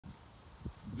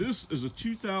This is a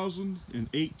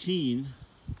 2018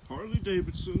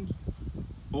 Harley-Davidson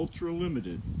Ultra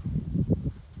Limited.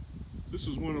 This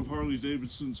is one of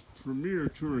Harley-Davidson's premier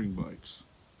touring bikes.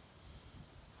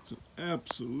 It's an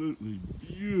absolutely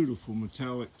beautiful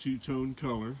metallic two-tone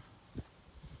color.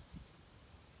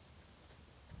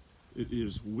 It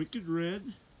is wicked red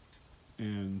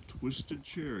and twisted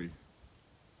cherry.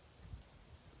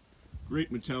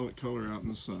 Great metallic color out in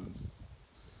the sun.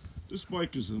 This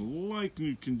bike is in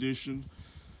like-new condition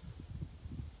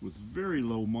with very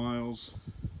low miles.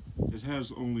 It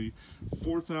has only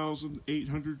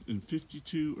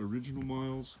 4,852 original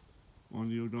miles on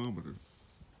the odometer.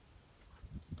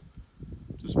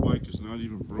 This bike is not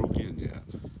even broke in yet.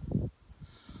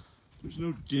 There's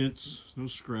no dents, no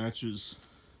scratches,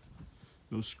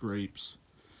 no scrapes.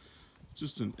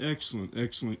 Just an excellent,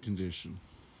 excellent condition.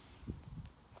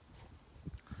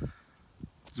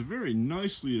 It's a very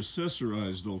nicely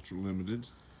accessorized Ultra Limited.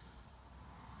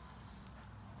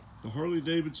 The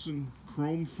Harley-Davidson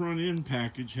chrome front end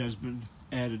package has been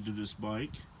added to this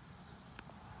bike.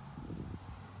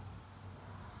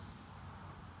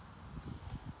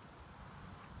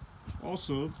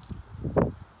 Also,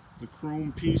 the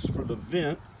chrome piece for the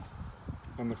vent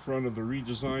on the front of the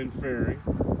redesigned fairing.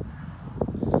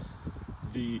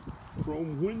 The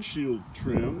chrome windshield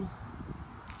trim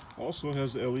also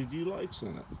has LED lights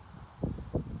in it.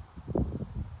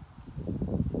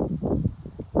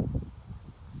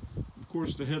 Of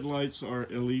course, the headlights are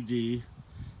LED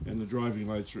and the driving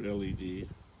lights are LED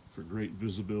for great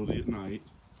visibility at night.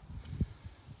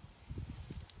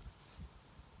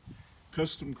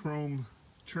 Custom chrome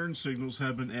turn signals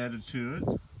have been added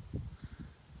to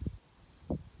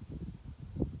it.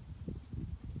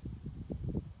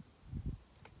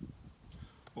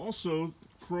 Also,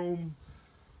 chrome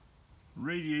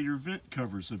radiator vent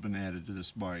covers have been added to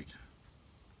this bike.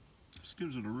 This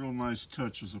gives it a real nice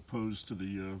touch as opposed to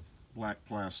the black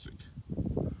plastic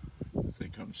that they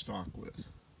come stock with.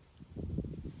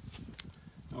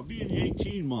 Now, being the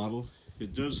 18 model,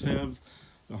 it does have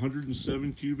the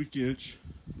 107 cubic inch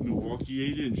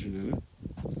Milwaukee 8 engine in it,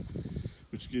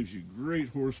 which gives you great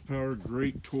horsepower,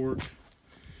 great torque,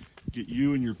 get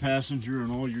you and your passenger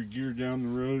and all your gear down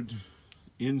the road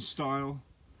in style,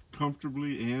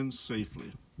 comfortably and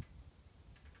safely.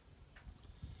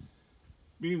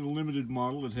 Being a limited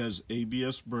model, it has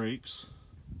ABS brakes,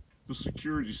 the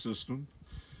security system,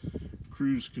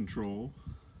 cruise control,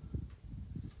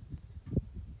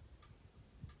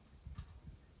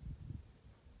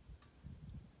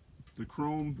 the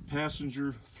chrome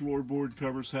passenger floorboard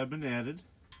covers have been added.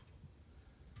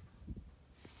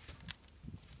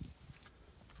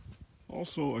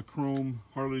 Also, a chrome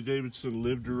Harley-Davidson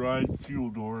Live to Ride fuel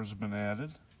door has been added.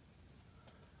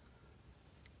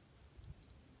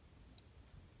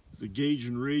 The gauge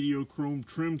and radio chrome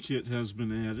trim kit has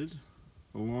been added,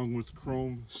 along with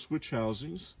chrome switch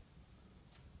housings.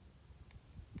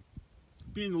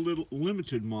 Being a little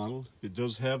limited model, it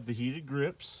does have the heated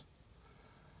grips,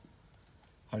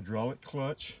 hydraulic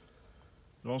clutch.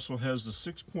 It also has the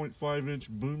 6.5 inch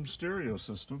boom stereo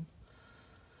system,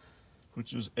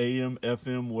 which is AM,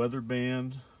 FM, weather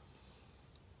band,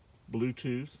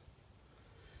 Bluetooth.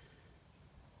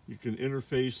 You can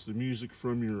interface the music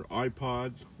from your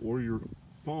iPod or your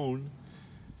phone,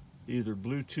 either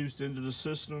Bluetooth into the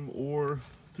system or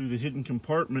through the hidden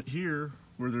compartment here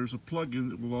where there's a plug-in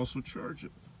that will also charge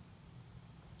it.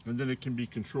 And then it can be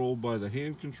controlled by the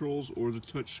hand controls or the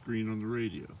touch screen on the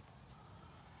radio.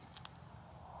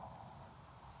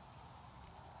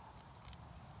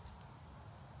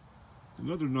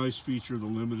 Another nice feature of the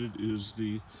Limited is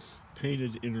the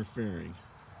painted inner fairing.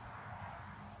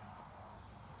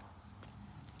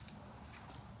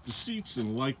 The seat's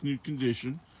in like-new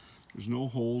condition. There's no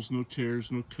holes, no tears,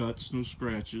 no cuts, no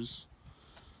scratches.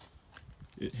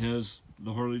 It has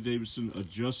the Harley-Davidson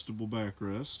adjustable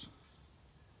backrest,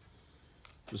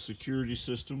 the security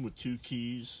system with 2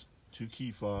 keys, 2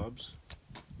 key fobs.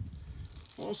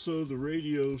 Also, the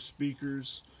radio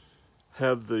speakers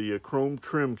have the chrome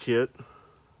trim kit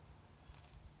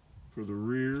for the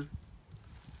rear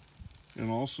and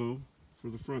also for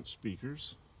the front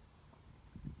speakers.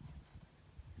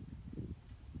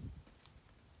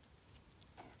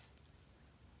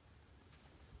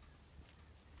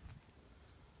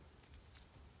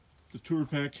 The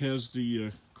TourPak has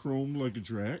the chrome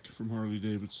luggage rack from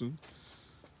Harley-Davidson,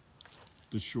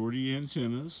 the Shorty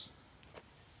antennas.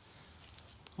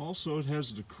 Also, it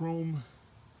has the chrome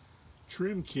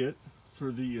trim kit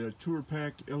for the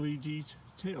TourPak LED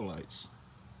taillights.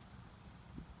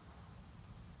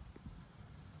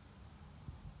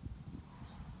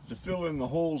 To fill in the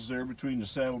holes there between the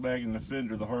saddlebag and the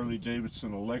fender, the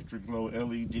Harley-Davidson Electro Glow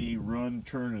LED run,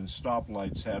 turn, and stop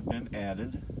lights have been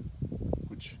added,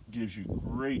 which gives you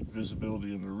great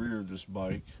visibility in the rear of this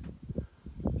bike.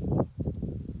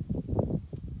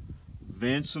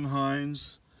 Vance and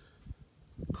Hines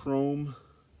chrome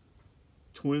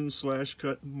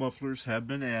twin/cut mufflers have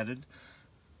been added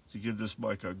to give this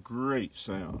bike a great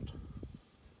sound.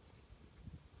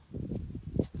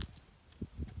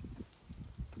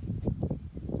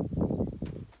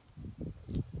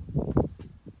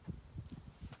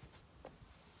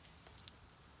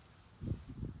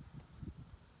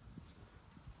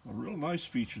 A real nice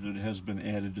feature that has been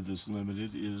added to this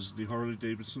Limited is the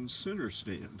Harley-Davidson center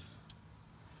stand.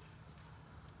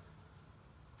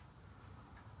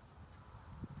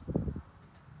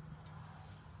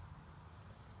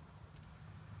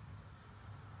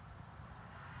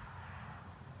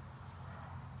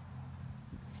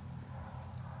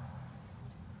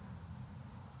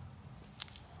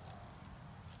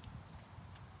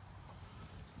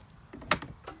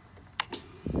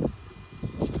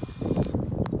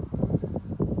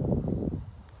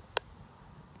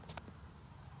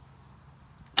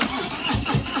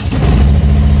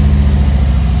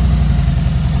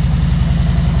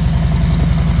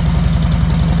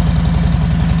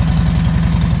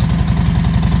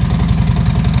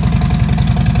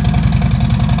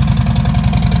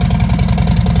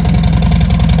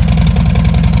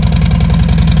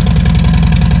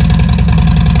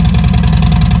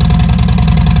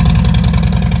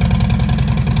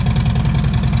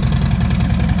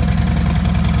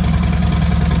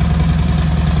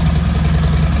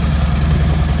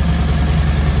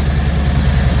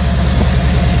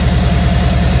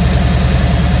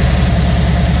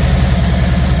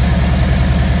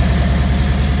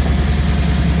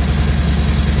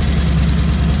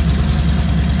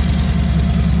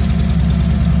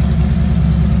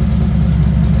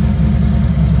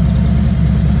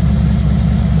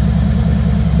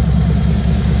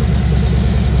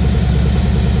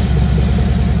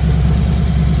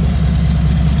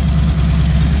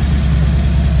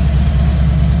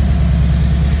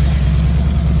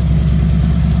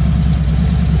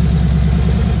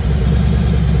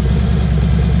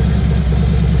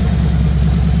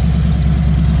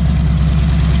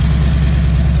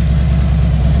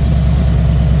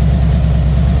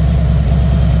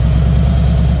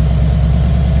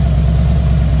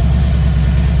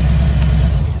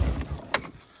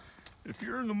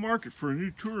 Market for a new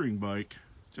touring bike,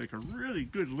 take a really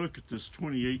good look at this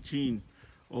 2018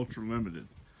 Ultra Limited.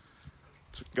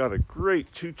 It's got a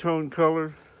great two-tone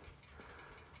color,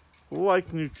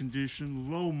 like new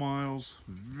condition, low miles,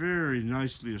 very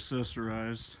nicely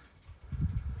accessorized.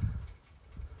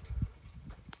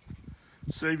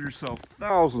 Save yourself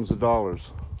thousands of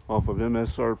dollars off of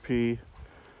MSRP.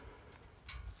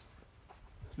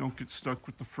 Don't get stuck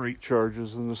with the freight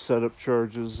charges and the setup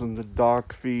charges and the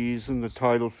dock fees and the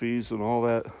title fees and all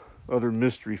that other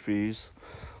mystery fees.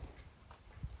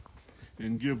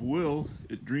 And give Will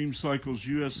at Dream Cycles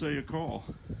USA a call.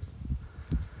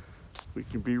 We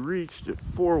can be reached at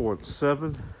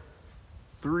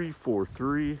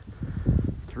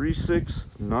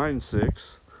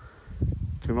 417-343-3696.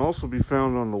 Can also be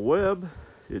found on the web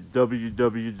at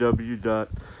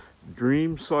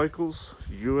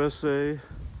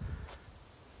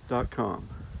www.dreamcyclesusa.com.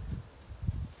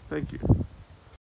 Thank you.